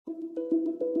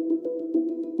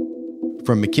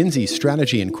From McKinsey's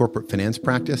Strategy and Corporate Finance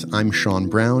practice, I'm Sean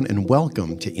Brown, and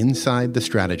welcome to Inside the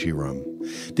Strategy Room.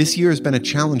 This year has been a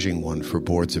challenging one for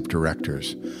boards of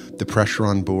directors. The pressure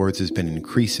on boards has been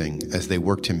increasing as they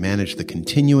work to manage the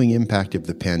continuing impact of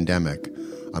the pandemic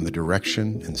on the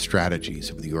direction and strategies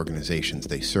of the organizations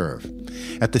they serve.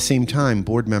 At the same time,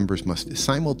 board members must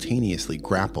simultaneously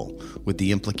grapple with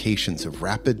the implications of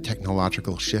rapid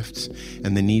technological shifts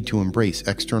and the need to embrace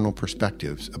external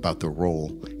perspectives about the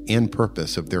role and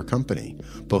purpose of their company,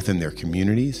 both in their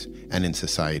communities and in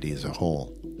society as a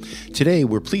whole. Today,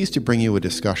 we're pleased to bring you a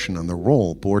discussion on the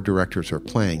role board directors are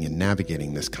playing in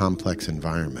navigating this complex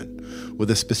environment, with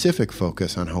a specific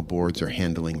focus on how boards are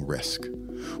handling risk.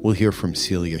 We'll hear from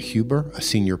Celia Huber, a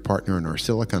senior partner in our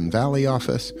Silicon Valley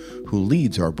office, who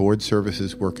leads our board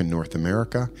services work in North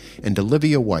America, and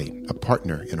Olivia White, a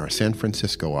partner in our San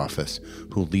Francisco office,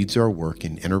 who leads our work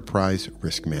in enterprise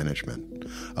risk management.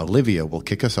 Olivia will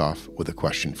kick us off with a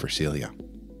question for Celia.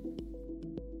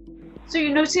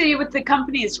 So, Celia, with the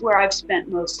companies where I've spent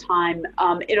most time,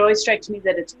 it always strikes me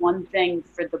that it's one thing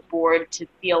for the board to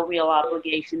feel real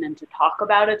obligation and to talk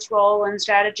about its role and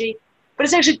strategy, but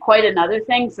it's actually quite another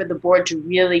thing for the board to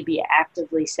really be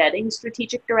actively setting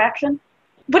strategic direction.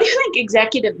 What do you think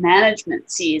executive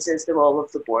management sees as the role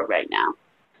of the board right now?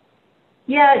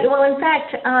 Yeah, well, in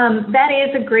fact, that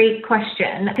is a great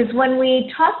question, because when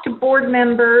we talk to board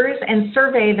members and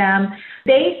survey them,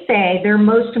 they say their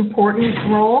most important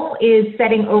role is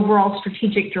setting overall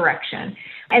strategic direction.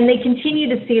 And they continue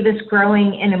to see this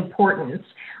growing in importance.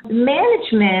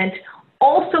 Management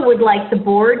also would like the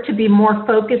board to be more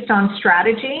focused on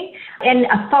strategy and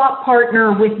a thought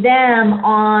partner with them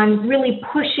on really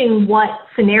pushing what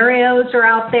scenarios are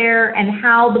out there and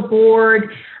how the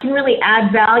board can really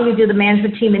add value to the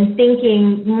management team in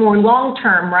thinking more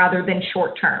long-term rather than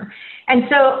short-term. And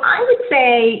so I would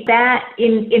say that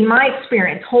in my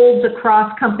experience holds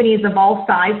across companies of all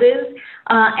sizes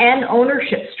and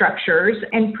ownership structures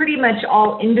and pretty much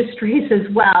all industries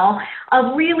as well,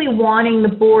 of really wanting the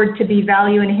board to be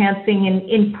value enhancing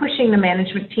in pushing the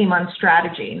management team on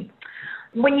strategy.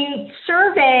 When you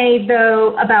survey,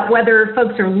 though, about whether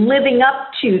folks are living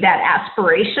up to that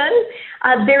aspiration,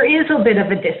 there is a bit of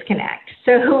a disconnect.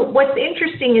 So what's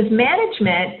interesting is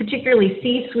management, particularly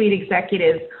C-suite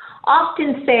executives,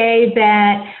 often say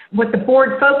that what the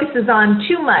board focuses on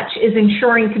too much is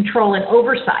ensuring control and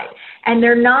oversight, and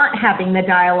they're not having the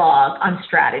dialogue on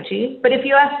strategy. But if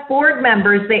you ask board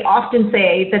members, they often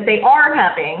say that they are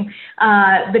having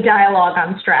the dialogue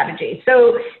on strategy.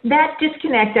 So that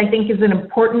disconnect, I think, is an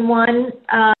important one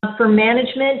for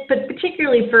management, but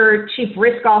particularly for chief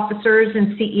risk officers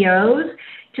and CEOs,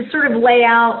 to sort of lay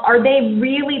out, are they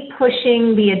really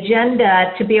pushing the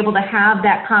agenda to be able to have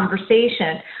that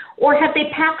conversation? Or have they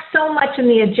packed so much in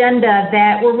the agenda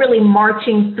that we're really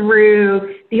marching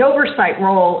through the oversight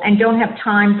role and don't have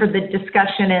time for the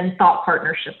discussion and thought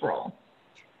partnership role?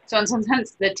 So in some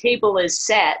sense, the table is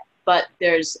set, but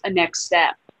there's a next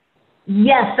step.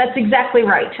 Yes, that's exactly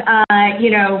right.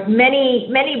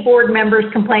 Many board members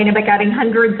complain about getting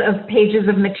hundreds of pages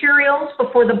of materials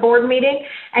before the board meeting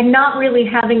and not really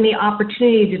having the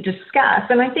opportunity to discuss.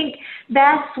 And I think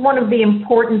that's one of the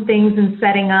important things in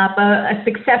setting up a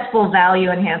successful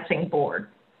value-enhancing board.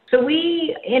 So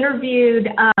we interviewed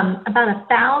about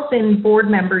 1,000 board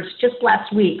members just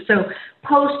last week, so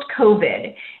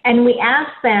post-COVID, and we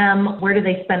asked them, where do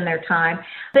they spend their time?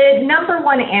 The number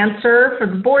one answer for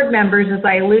the board members, as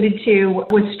I alluded to,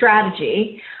 was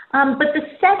strategy. But the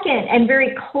second, and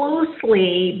very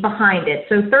closely behind it,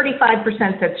 so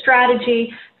 35% said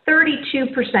strategy,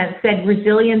 32% said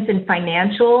resilience and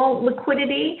financial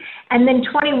liquidity, and then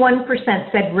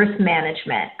 21% said risk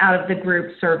management out of the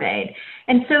group surveyed.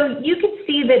 And so you can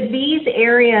see that these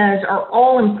areas are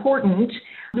all important.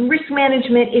 Risk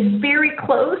management is very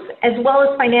close, as well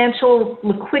as financial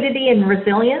liquidity and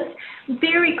resilience,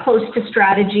 very close to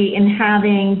strategy in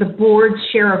having the board's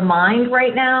share of mind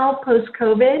right now,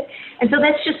 post-COVID. And so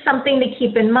that's just something to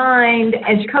keep in mind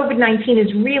as COVID-19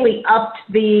 has really upped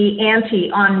the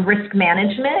ante on risk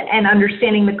management and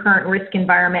understanding the current risk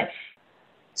environment.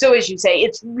 So as you say,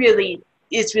 it's really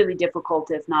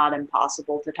difficult, if not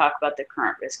impossible, to talk about the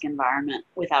current risk environment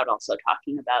without also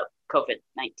talking about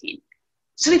COVID-19.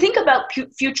 So we think about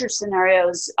future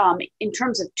scenarios in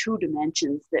terms of two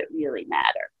dimensions that really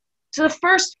matter. So the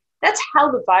first, that's how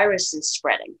the virus is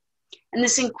spreading. And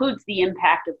this includes the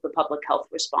impact of the public health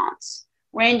response,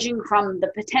 ranging from the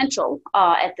potential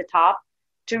at the top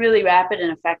to really rapid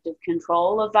and effective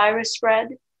control of virus spread,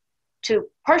 to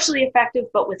partially effective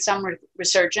but with some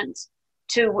resurgence,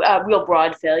 to real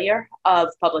broad failure of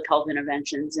public health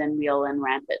interventions and real and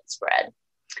rampant spread.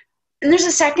 And there's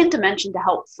a second dimension to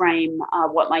help frame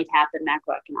what might happen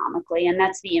macroeconomically, and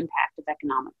that's the impact of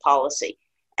economic policy.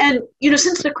 And,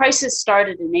 since the crisis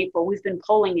started in April, we've been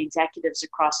polling executives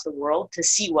across the world to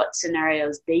see what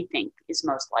scenarios they think is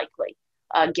most likely,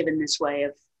 given this way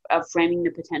of framing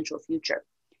the potential future.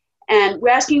 And we're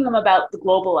asking them about the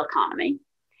global economy.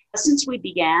 Since we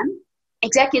began,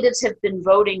 executives have been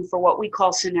voting for what we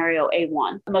call scenario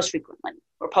A1 most frequently,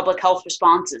 where public health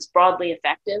response is broadly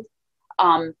effective.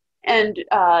 And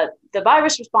the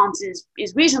virus response is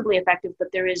reasonably effective,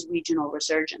 but there is regional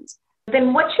resurgence.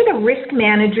 Then what should a risk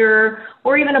manager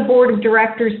or even a board of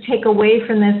directors take away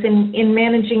from this in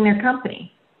managing their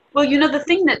company? Well, the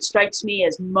thing that strikes me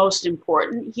as most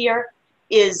important here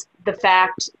is the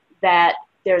fact that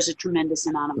there's a tremendous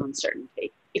amount of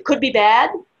uncertainty. It could be bad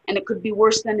and it could be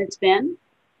worse than it's been,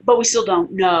 but we still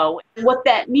don't know. What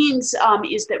that means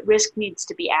is that risk needs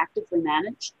to be actively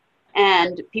managed,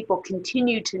 and people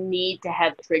continue to need to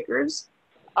have triggers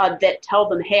that tell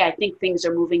them, hey, I think things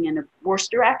are moving in a worse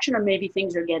direction, or maybe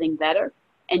things are getting better,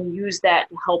 and use that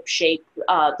to help shape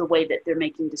the way that they're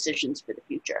making decisions for the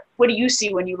future. What do you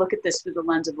see when you look at this through the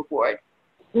lens of a board?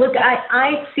 Look,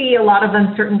 I see a lot of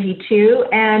uncertainty too,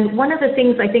 and one of the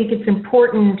things I think it's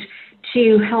important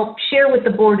to help share with the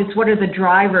board is what are the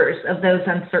drivers of those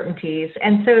uncertainties.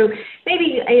 And so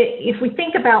maybe if we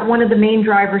think about one of the main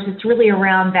drivers, it's really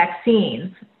around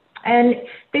vaccines. And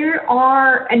there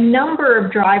are a number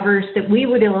of drivers that we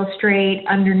would illustrate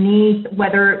underneath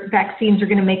whether vaccines are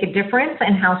going to make a difference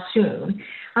and how soon.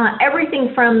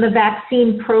 Everything from the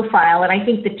vaccine profile, and I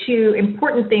think the two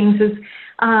important things is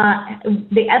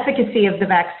the efficacy of the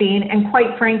vaccine and,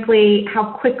 quite frankly,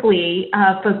 how quickly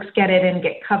folks get it and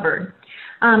get covered.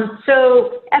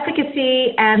 So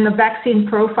efficacy and the vaccine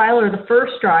profile are the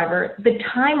first driver. The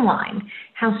timeline,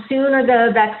 how soon are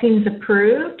the vaccines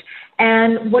approved,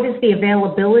 and what is the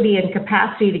availability and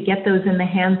capacity to get those in the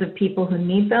hands of people who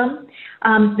need them.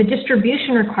 The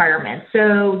distribution requirements.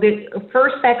 So the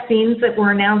first vaccines that were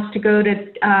announced to go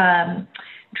to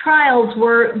trials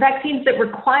were vaccines that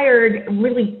required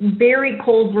really very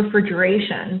cold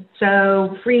refrigeration,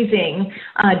 so freezing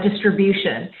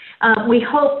distribution. We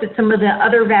hope that some of the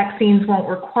other vaccines won't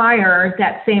require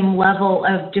that same level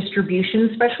of distribution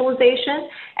specialization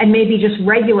and maybe just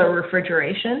regular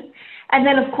refrigeration. And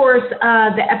then, of course,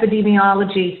 the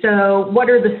epidemiology. So what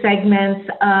are the segments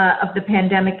of the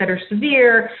pandemic that are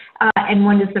severe, and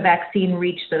when does the vaccine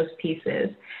reach those pieces?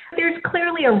 There's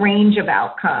clearly a range of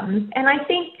outcomes. And I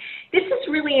think this is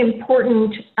really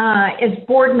important as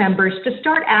board members to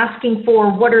start asking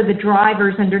for what are the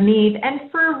drivers underneath,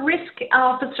 and for risk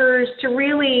officers to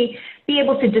really be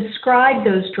able to describe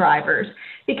those drivers.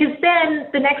 Because then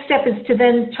the next step is to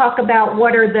then talk about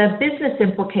what are the business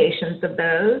implications of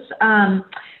those.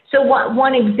 So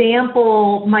one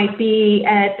example might be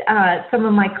at some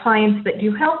of my clients that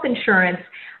do health insurance.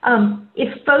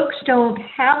 If folks don't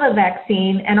have a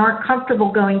vaccine and aren't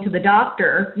comfortable going to the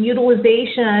doctor,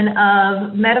 utilization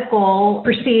of medical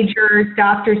procedures,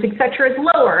 doctors, et cetera, is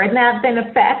lower, and that then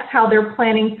affects how they're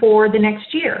planning for the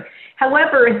next year.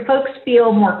 However, if folks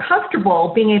feel more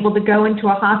comfortable being able to go into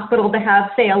a hospital to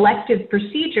have, say, elective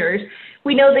procedures,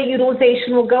 we know that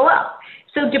utilization will go up.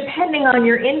 So depending on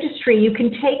your industry, you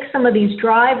can take some of these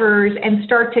drivers and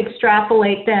start to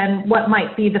extrapolate then what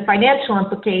might be the financial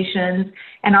implications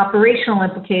and operational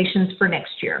implications for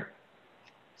next year.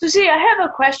 Susie, I have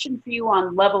a question for you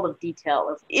on level of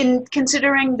detail. In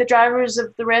considering the drivers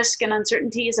of the risk and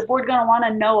uncertainty, is the board going to want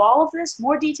to know all of this?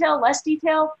 More detail, less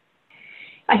detail?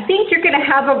 I think you're going to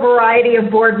have a variety of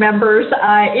board members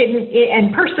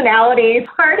and personalities.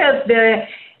 Part of the,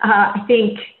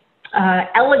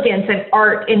 elegance and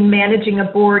art in managing a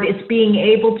board is being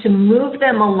able to move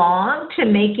them along to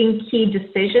making key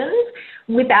decisions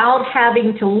without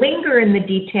having to linger in the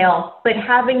detail, but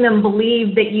having them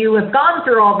believe that you have gone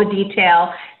through all the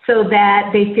detail so that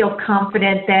they feel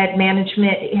confident that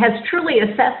management has truly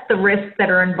assessed the risks that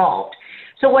are involved.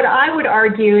 So what I would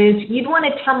argue is you'd want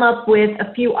to come up with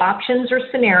a few options or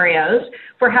scenarios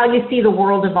for how you see the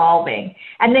world evolving,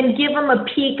 and then give them a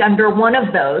peek under one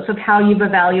of those of how you've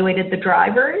evaluated the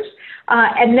drivers,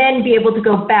 and then be able to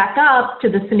go back up to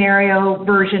the scenario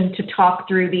version to talk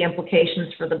through the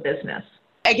implications for the business.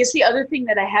 I guess the other thing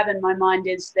that I have in my mind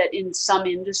is that in some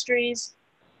industries,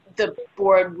 the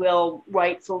board will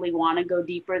rightfully want to go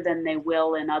deeper than they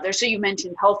will in others. So you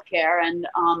mentioned healthcare, and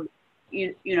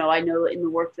I know in the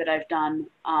work that I've done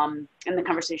and the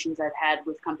conversations I've had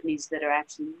with companies that are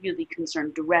actually really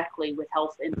concerned directly with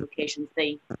health implications,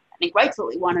 they, I think,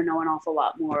 rightfully want to know an awful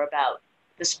lot more about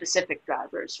the specific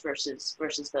drivers versus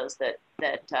those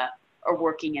that are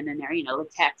working in an area, like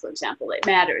tech, for example. It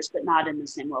matters, but not in the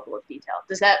same level of detail.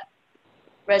 Does that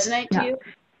resonate to you?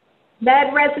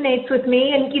 That resonates with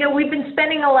me. And, we've been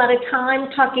spending a lot of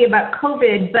time talking about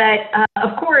COVID, but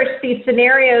of course, these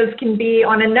scenarios can be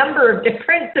on a number of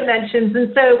different dimensions.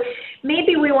 And so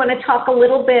maybe we want to talk a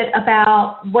little bit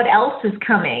about what else is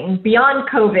coming beyond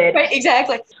COVID. Right,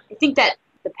 exactly. I think that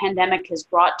the pandemic has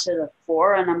brought to the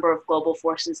fore a number of global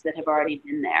forces that have already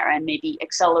been there and maybe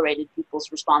accelerated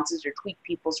people's responses or tweaked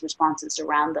people's responses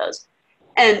around those.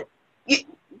 And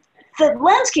the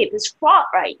landscape is fraught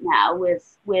right now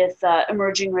with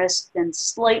emerging risks and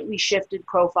slightly shifted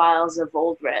profiles of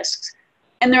old risks.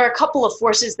 And there are a couple of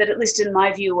forces that, at least in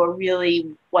my view, are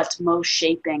really what's most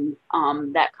shaping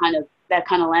that kind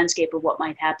of landscape of what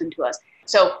might happen to us.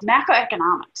 So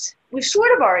macroeconomics. We've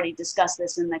sort of already discussed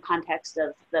this in the context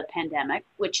of the pandemic,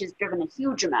 which has driven a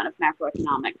huge amount of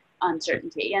macroeconomic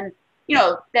uncertainty. And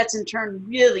that's in turn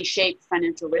really shaped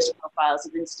financial risk profiles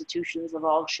of institutions of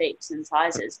all shapes and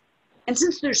sizes. And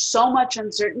since there's so much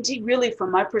uncertainty, really, from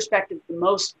my perspective, the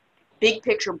most big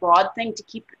picture, broad thing to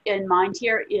keep in mind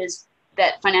here is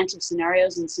that financial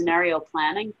scenarios and scenario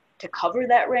planning to cover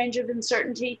that range of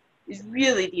uncertainty is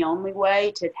really the only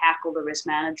way to tackle the risk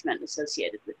management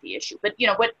associated with the issue. But,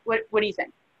 what do you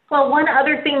think? Well, one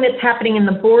other thing that's happening in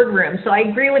the boardroom, so I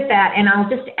agree with that, and I'll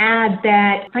just add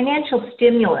that financial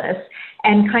stimulus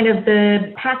and kind of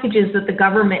the packages that the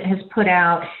government has put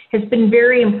out has been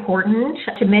very important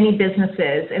to many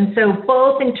businesses. And so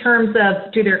both in terms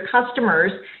of, do their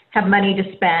customers have money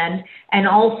to spend, and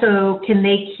also can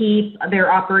they keep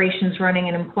their operations running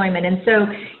and employment? And so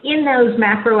in those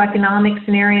macroeconomic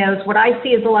scenarios, what I see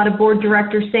is a lot of board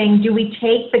directors saying, do we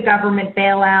take the government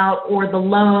bailout or the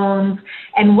loans,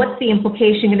 and what's the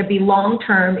implication going to be long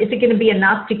term? Is it going to be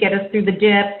enough to get us through the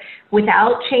dip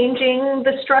without changing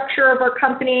the structure of our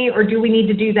company, or do we need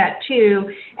to do that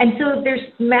too? And so there's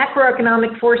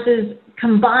macroeconomic forces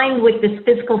combined with this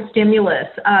fiscal stimulus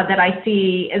that I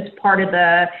see as part of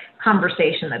the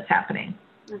conversation that's happening.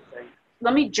 Okay.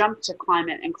 Let me jump to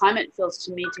climate. And climate feels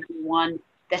to me to be one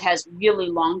that has really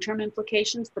long-term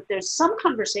implications, but there's some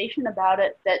conversation about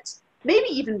it that's maybe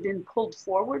even been pulled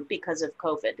forward because of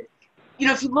COVID.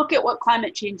 If you look at what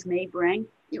climate change may bring,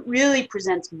 it really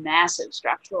presents massive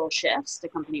structural shifts to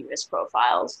company risk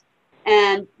profiles,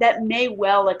 and that may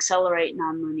well accelerate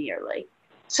nonlinearly.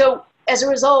 So as a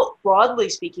result, broadly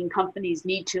speaking, companies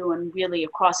need to, and really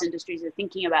across industries, are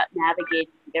thinking about navigating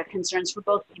their concerns for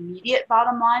both the immediate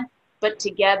bottom line, but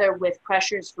together with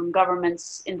pressures from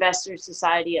governments, investors,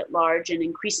 society at large, and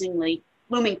increasingly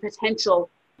looming potential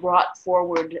brought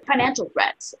forward financial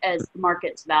threats as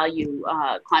markets value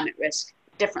climate risk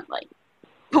differently.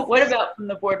 But what about from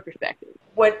the board perspective?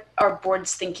 What are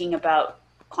boards thinking about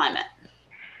climate?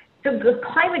 So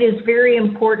climate is very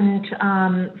important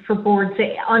for boards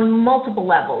on multiple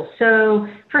levels. So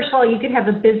first of all, you could have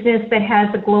a business that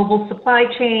has a global supply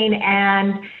chain,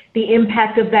 and the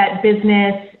impact of that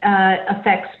business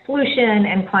affects pollution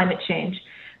and climate change.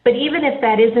 But even if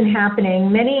that isn't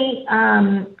happening, many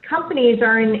companies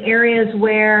are in areas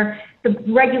where the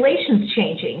regulation's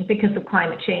changing because of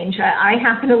climate change. I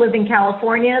happen to live in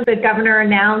California. The governor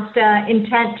announced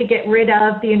intent to get rid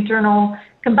of the internal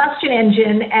combustion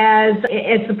engine as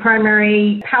the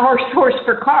primary power source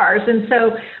for cars. And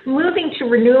so moving to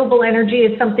renewable energy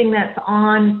is something that's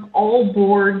on all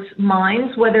boards'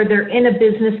 minds, whether they're in a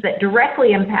business that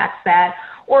directly impacts that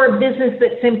or a business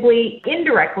that simply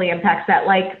indirectly impacts that,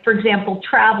 like, for example,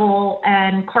 travel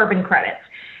and carbon credits.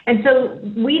 And so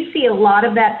we see a lot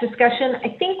of that discussion.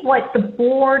 I think what the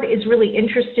board is really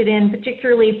interested in,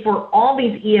 particularly for all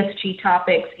these ESG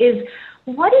topics, is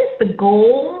what is the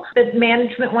goal that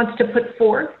management wants to put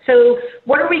forth? So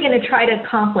what are we going to try to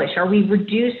accomplish? Are we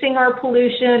reducing our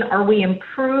pollution? Are we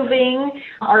improving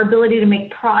our ability to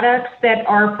make products that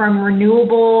are from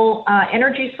renewable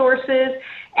energy sources?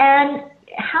 And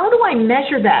how do I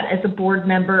measure that as a board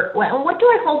member? What do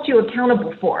I hold you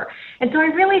accountable for? And so I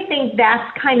really think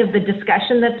that's kind of the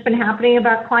discussion that's been happening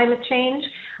about climate change.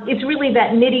 It's really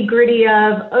that nitty gritty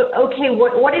of, okay,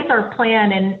 what is our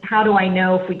plan and how do I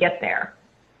know if we get there?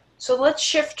 So let's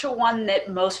shift to one that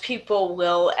most people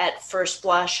will at first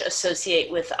blush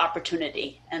associate with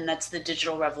opportunity, and that's the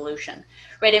digital revolution,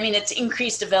 right? I mean, it's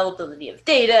increased availability of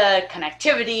data,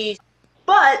 connectivity,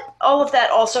 but all of that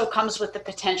also comes with the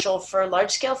potential for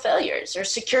large-scale failures or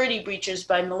security breaches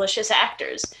by malicious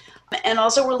actors. And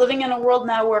also we're living in a world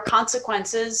now where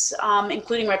consequences,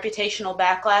 including reputational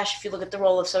backlash, if you look at the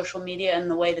role of social media and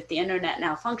the way that the internet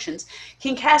now functions,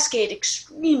 can cascade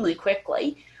extremely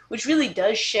quickly, which really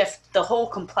does shift the whole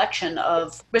complexion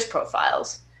of risk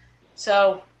profiles.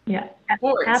 So, yeah,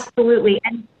 boards. Absolutely.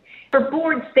 And for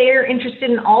boards, they're interested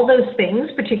in all those things,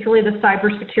 particularly the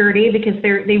cybersecurity, because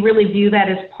they really view that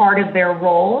as part of their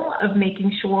role of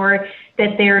making sure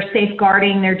that they're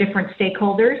safeguarding their different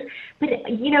stakeholders. But,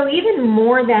 even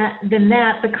more than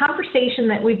that, the conversation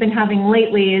that we've been having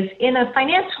lately is in a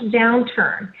financial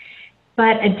downturn,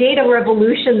 but a data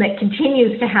revolution that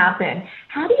continues to happen.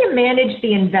 How do you manage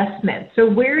the investment? So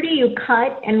where do you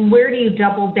cut and where do you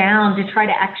double down to try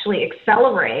to actually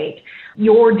accelerate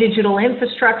your digital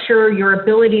infrastructure, your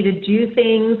ability to do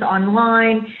things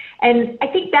online? And I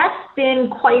think that's been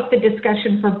quite the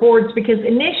discussion for boards, because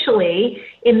initially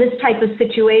in this type of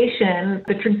situation,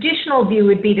 the traditional view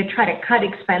would be to try to cut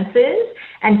expenses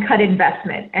and cut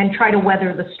investment and try to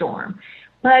weather the storm.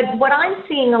 But what I'm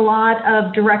seeing a lot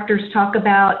of directors talk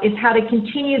about is how to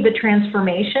continue the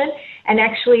transformation and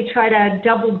actually try to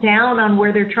double down on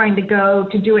where they're trying to go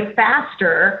to do it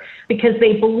faster, because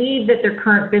they believe that their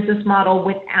current business model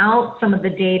without some of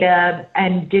the data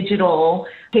and digital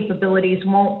capabilities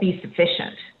won't be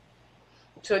sufficient.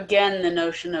 So again, the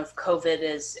notion of COVID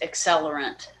is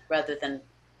accelerant rather than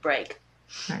brake.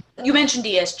 Right. You mentioned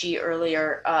ESG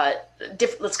earlier.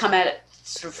 Let's come at it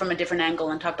sort of from a different angle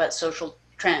and talk about social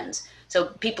trends. So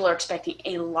people are expecting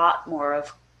a lot more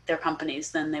of their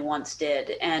companies than they once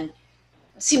did. And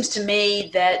it seems to me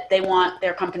that they want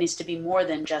their companies to be more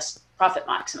than just profit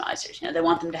maximizers. They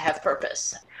want them to have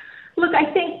purpose. Look,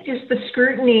 I think just the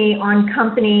scrutiny on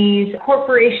companies,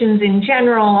 corporations in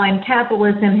general, and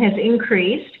capitalism has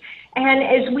increased. And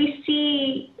as we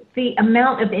see the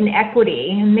amount of inequity,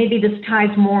 and maybe this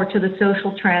ties more to the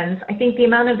social trends, I think the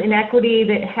amount of inequity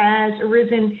that has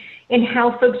arisen in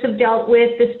how folks have dealt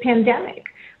with this pandemic,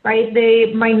 right?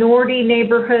 The minority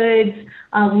neighborhoods,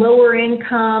 lower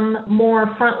income, more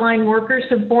frontline workers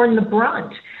have borne the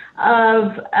brunt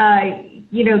of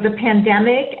the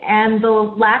pandemic and the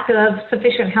lack of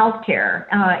sufficient health care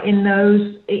in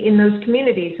those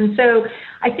communities. And so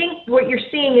I think what you're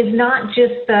seeing is not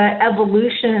just the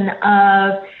evolution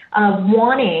of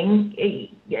wanting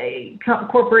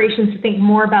corporations to think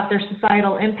more about their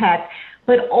societal impact,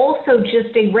 but also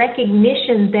just a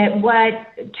recognition that what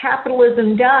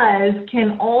capitalism does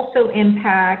can also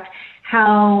impact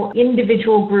how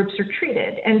individual groups are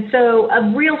treated. And so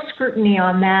a real scrutiny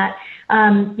on that.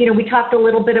 We talked a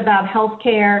little bit about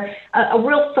healthcare, a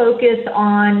real focus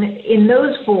in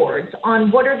those boards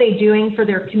on what are they doing for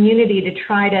their community to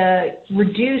try to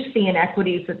reduce the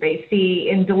inequities that they see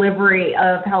in delivery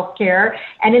of healthcare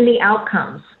and in the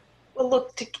outcomes. Well,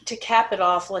 look, to cap it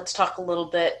off, let's talk a little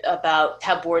bit about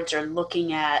how boards are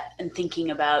looking at and thinking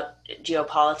about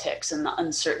geopolitics and the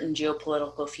uncertain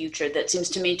geopolitical future that seems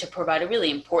to me to provide a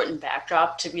really important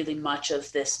backdrop to really much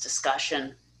of this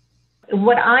discussion.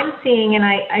 What I'm seeing, and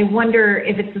I wonder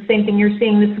if it's the same thing you're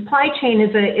seeing, the supply chain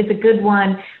is a good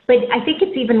one, but I think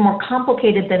it's even more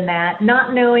complicated than that.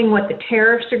 Not knowing what the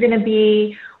tariffs are going to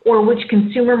be, or which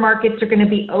consumer markets are going to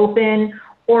be open,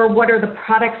 or what are the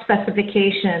product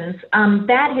specifications,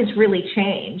 that has really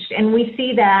changed. And we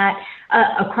see that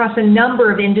across a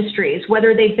number of industries,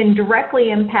 whether they've been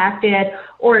directly impacted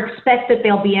or expect that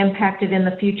they'll be impacted in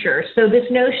the future. So this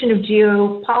notion of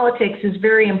geopolitics is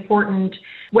very important,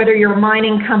 whether you're a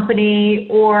mining company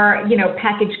or,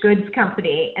 packaged goods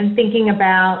company, and thinking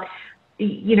about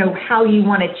how you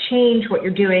want to change what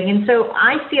you're doing. And so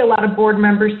I see a lot of board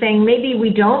members saying maybe we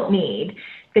don't need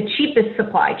the cheapest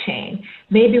supply chain.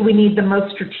 Maybe we need the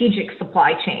most strategic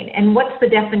supply chain. And what's the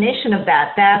definition of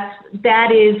that?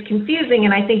 That is confusing,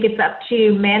 and I think it's up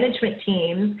to management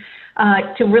teams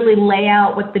to really lay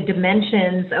out what the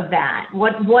dimensions of that,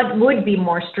 what would be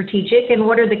more strategic, and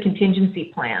what are the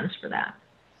contingency plans for that.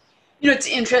 It's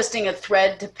interesting, a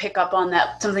thread to pick up on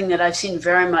that, something that I've seen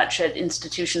very much at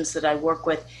institutions that I work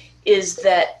with, is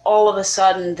that all of a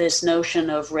sudden this notion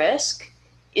of risk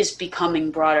is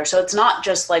becoming broader. So it's not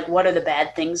just like, what are the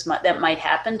bad things that might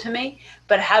happen to me,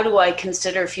 but how do I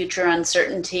consider future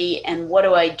uncertainty, and what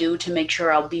do I do to make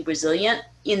sure I'll be resilient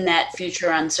in that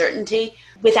future uncertainty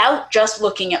without just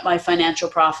looking at my financial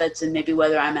profits and maybe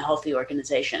whether I'm a healthy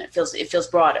organization. It feels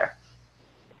broader.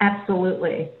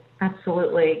 Absolutely.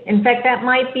 In fact, that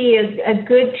might be a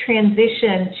good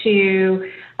transition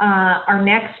to our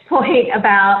next point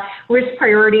about risk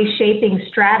priority shaping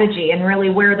strategy and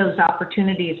really where those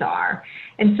opportunities are.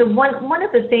 And so one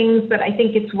of the things that I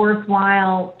think it's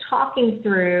worthwhile talking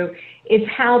through is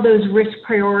how those risk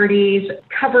priorities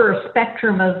cover a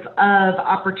spectrum of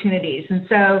opportunities. And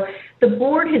so the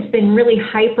board has been really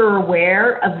hyper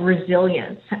aware of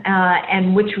resilience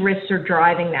and which risks are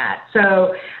driving that.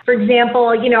 So, for example,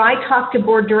 I talk to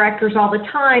board directors all the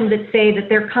time that say that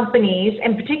their companies,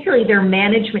 and particularly their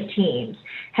management teams,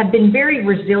 have been very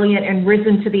resilient and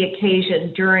risen to the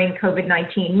occasion during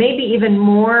COVID-19, maybe even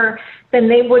more than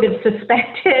they would have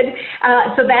suspected.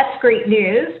 So that's great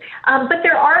news. But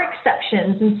there are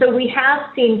exceptions. And so we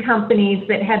have seen companies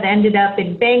that have ended up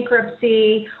in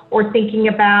bankruptcy or thinking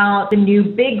about the new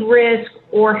big risk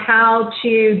or how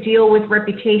to deal with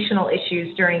reputational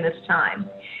issues during this time.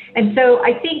 And so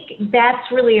I think that's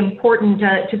really important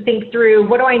to think through,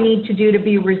 what do I need to do to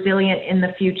be resilient in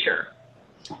the future?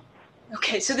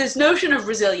 Okay, so this notion of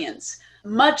resilience,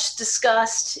 much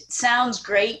discussed, it sounds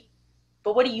great,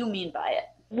 but what do you mean by it?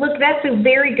 Look, that's a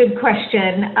very good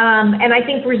question. And I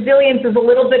think resilience is a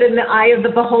little bit in the eye of the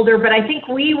beholder, but I think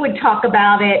we would talk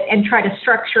about it and try to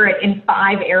structure it in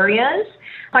 5 areas.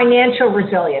 Financial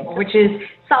resilience, which is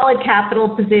solid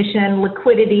capital position,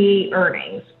 liquidity,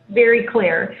 earnings. Very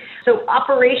clear. So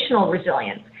operational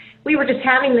resilience. We were just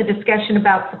having the discussion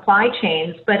about supply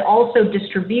chains, but also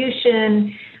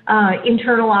distribution,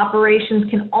 internal operations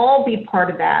can all be part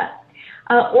of that.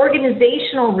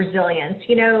 Organizational resilience.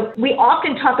 We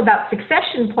often talk about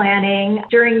succession planning.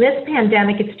 During this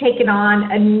pandemic, it's taken on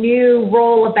a new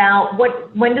role about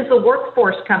when does the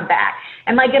workforce come back?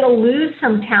 Am I going to lose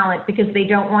some talent because they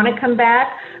don't want to come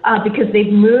back, because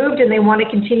they've moved and they want to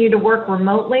continue to work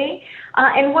remotely?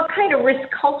 And what kind of risk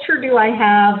culture do I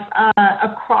have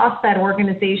across that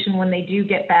organization when they do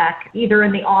get back, either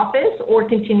in the office or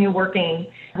continue working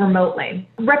remotely?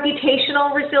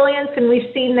 Reputational resilience, and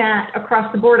we've seen that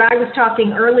across the board. I was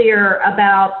talking earlier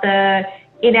about the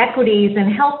inequities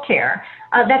in healthcare.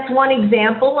 That's one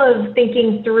example of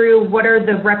thinking through what are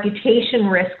the reputation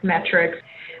risk metrics.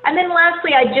 And then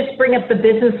lastly, I just bring up the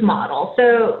business model.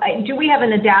 So do we have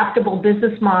an adaptable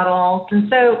business model? And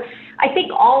so I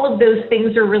think all of those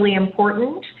things are really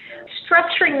important.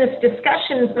 Structuring this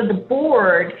discussion for the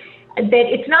board, that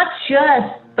it's not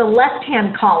just the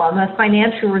left-hand column of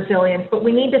financial resilience, but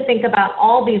we need to think about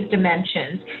all these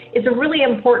dimensions, is a really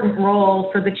important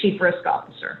role for the Chief Risk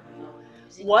Officer.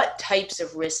 What types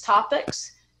of risk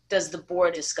topics does the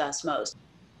board discuss most?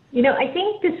 I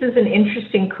think this is an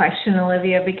interesting question,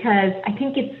 Olivia, because I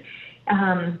think it's,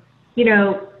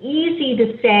 easy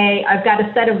to say I've got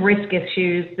a set of risk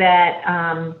issues that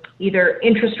either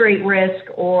interest rate risk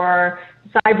or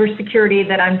cybersecurity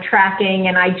that I'm tracking,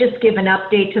 and I just give an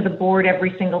update to the board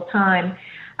every single time.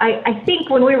 I think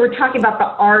when we were talking about the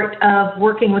art of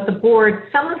working with the board,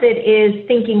 some of it is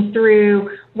thinking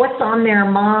through what's on their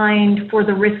mind for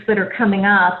the risks that are coming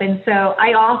up. And so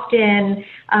I often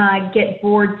get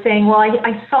boards saying, well,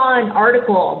 I saw an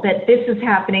article that this is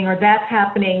happening or that's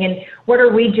happening, and what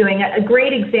are we doing? A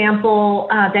great example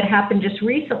that happened just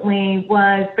recently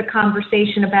was the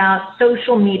conversation about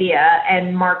social media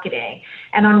and marketing,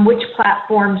 and on which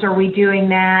platforms are we doing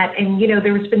that. And,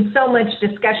 there's been so much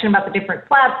discussion about the different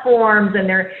platforms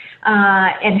and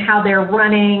and how they're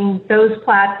running those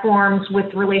platforms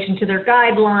with relation to their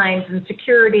guidelines and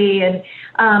security. And,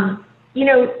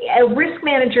 a risk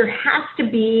manager has to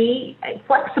be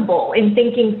flexible in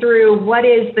thinking through what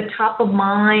is the top of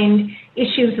mind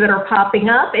issues that are popping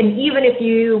up. And even if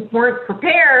you weren't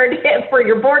prepared for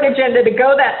your board agenda to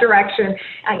go that direction,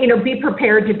 be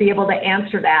prepared to be able to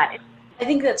answer that. I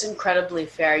think that's incredibly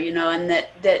fair, and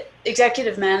that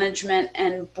executive management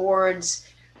and boards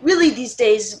really these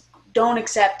days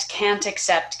can't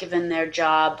accept, given their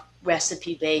job,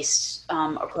 recipe-based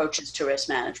approaches to risk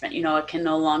management. It can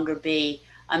no longer be,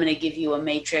 I'm going to give you a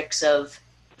matrix of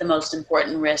the most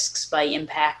important risks by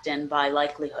impact and by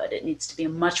likelihood. It needs to be a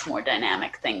much more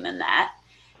dynamic thing than that.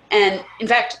 And in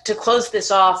fact, to close this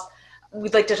off,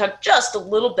 we'd like to talk just a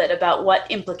little bit about what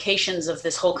implications of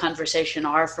this whole conversation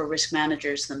are for risk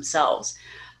managers themselves.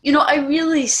 I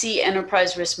really see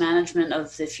enterprise risk management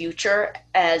of the future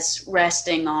as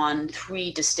resting on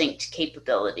 3 distinct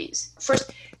capabilities.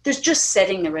 First, there's just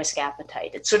setting the risk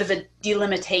appetite. It's sort of a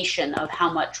delimitation of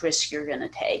how much risk you're going to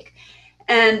take.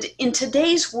 And in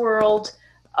today's world,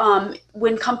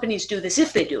 when companies do this,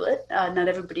 if they do it, not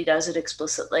everybody does it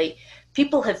explicitly,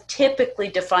 people have typically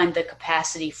defined the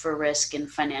capacity for risk in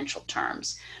financial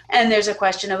terms. And there's a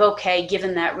question of, okay,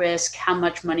 given that risk, how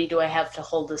much money do I have to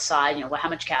hold aside? How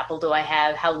much capital do I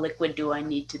have? How liquid do I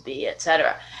need to be, et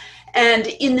cetera? And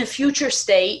in the future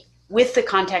state, with the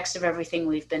context of everything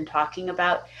we've been talking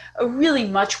about, a really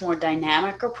much more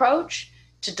dynamic approach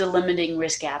to delimiting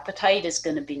risk appetite is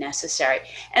going to be necessary.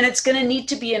 And it's going to need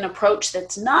to be an approach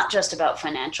that's not just about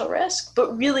financial risk,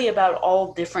 but really about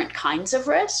all different kinds of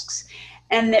risks,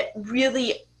 and that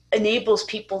really enables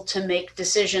people to make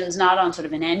decisions not on sort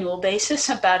of an annual basis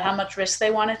about how much risk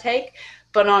they want to take,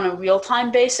 but on a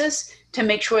real-time basis to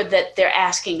make sure that they're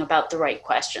asking about the right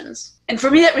questions. And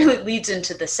for me, that really leads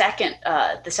into the second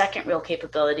real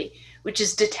capability, which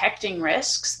is detecting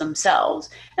risks themselves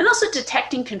and also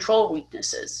detecting control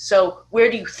weaknesses. So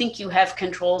where do you think you have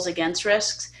controls against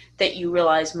risks that you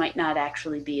realize might not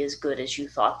actually be as good as you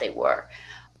thought they were?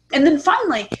 And then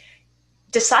finally,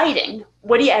 deciding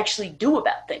what do you actually do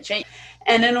about things, right?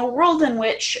 And in a world in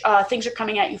which things are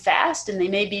coming at you fast and they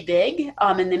may be big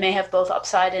and they may have both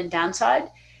upside and downside,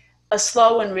 a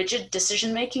slow and rigid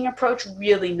decision-making approach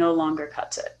really no longer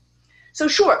cuts it. So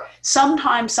sure,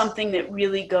 sometimes something that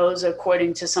really goes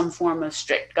according to some form of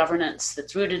strict governance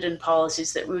that's rooted in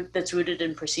policies, that's rooted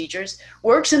in procedures,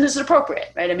 works and is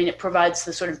appropriate, right? I mean, it provides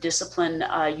the sort of discipline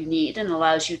you need and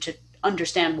allows you to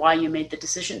understand why you made the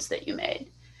decisions that you made.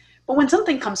 But when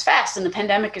something comes fast, and the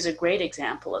pandemic is a great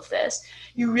example of this,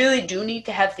 you really do need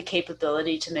to have the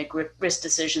capability to make risk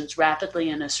decisions rapidly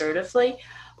and assertively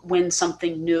when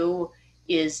something new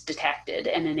is detected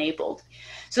and enabled.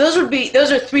 So those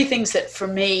are three things that for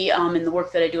me in the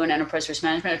work that I do in enterprise risk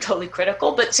management are totally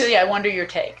critical. But Celia, I wonder your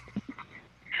take.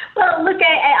 Well, look,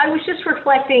 I was just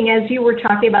reflecting as you were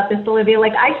talking about this, Olivia,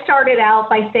 like I started out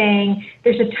by saying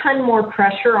there's a ton more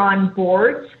pressure on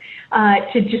boards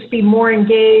to just be more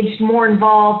engaged, more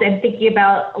involved, and thinking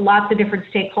about lots of different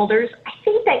stakeholders. I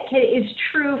think that is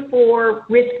true for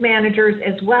risk managers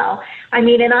as well. I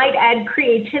mean, and I'd add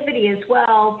creativity as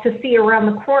well to see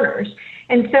around the corners.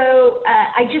 And so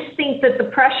I just think that the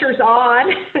pressure's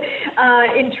on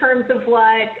in terms of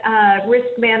what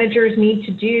risk managers need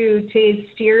to do to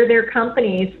steer their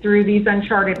companies through these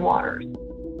uncharted waters.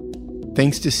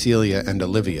 Thanks to Celia and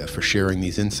Olivia for sharing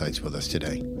these insights with us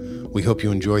today. We hope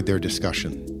you enjoyed their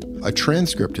discussion. A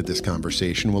transcript of this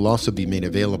conversation will also be made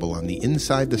available on the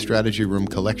Inside the Strategy Room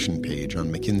collection page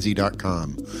on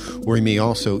McKinsey.com, where you may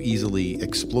also easily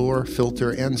explore,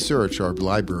 filter, and search our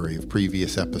library of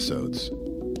previous episodes.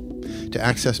 To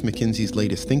access McKinsey's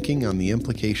latest thinking on the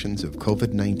implications of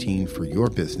COVID-19 for your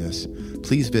business,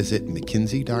 please visit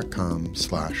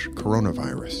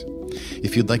mckinsey.com/coronavirus.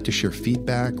 If you'd like to share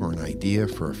feedback or an idea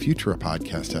for a future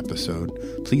podcast episode,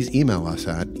 please email us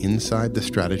at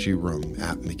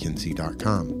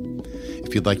insidethestrategyroom@mckinsey.com.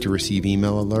 If you'd like to receive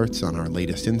email alerts on our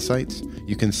latest insights,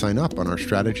 you can sign up on our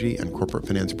strategy and corporate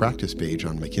finance practice page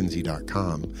on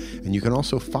mckinsey.com, and you can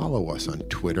also follow us on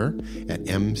Twitter at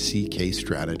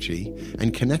MCKStrategy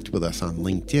and connect with us on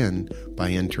LinkedIn by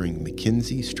entering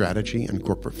McKinsey Strategy and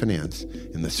Corporate Finance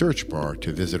in the search bar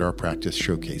to visit our practice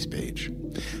showcase page.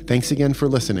 Thanks again for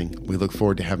listening. We look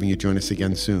forward to having you join us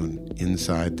again soon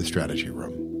inside the Strategy Room.